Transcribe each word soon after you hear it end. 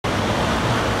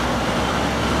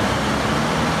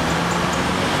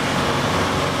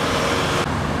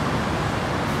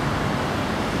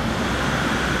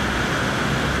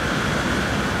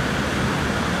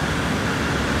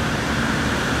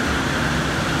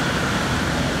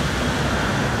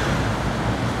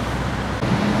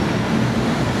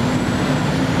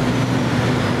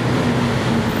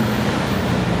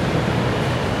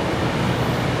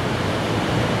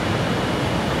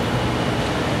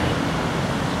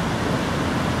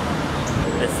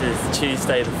is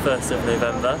Tuesday the 1st of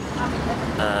November.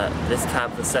 This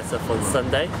camp was set up on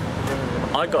Sunday.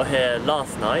 I got here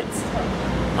last night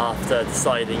after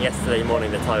deciding yesterday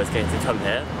morning that I was going to come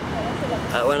here.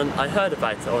 When I heard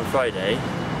about it on Friday,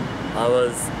 I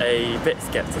was a bit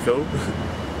sceptical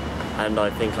and I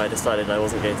think I decided I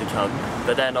wasn't going to come.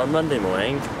 But then on Monday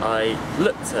morning I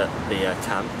looked at the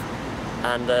camp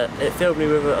and it filled me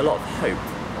with a lot of hope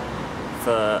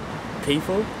for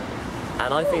people,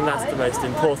 and I think that's the most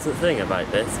important thing about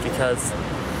this, because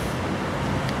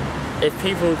if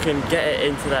people can get it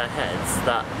into their heads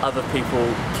that other people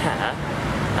care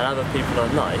and other people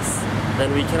are nice,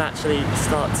 then we can actually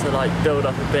start to build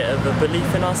up a bit of a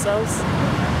belief in ourselves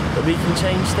that we can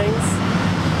change things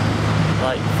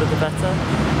for the better.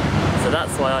 So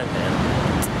that's why I'm here.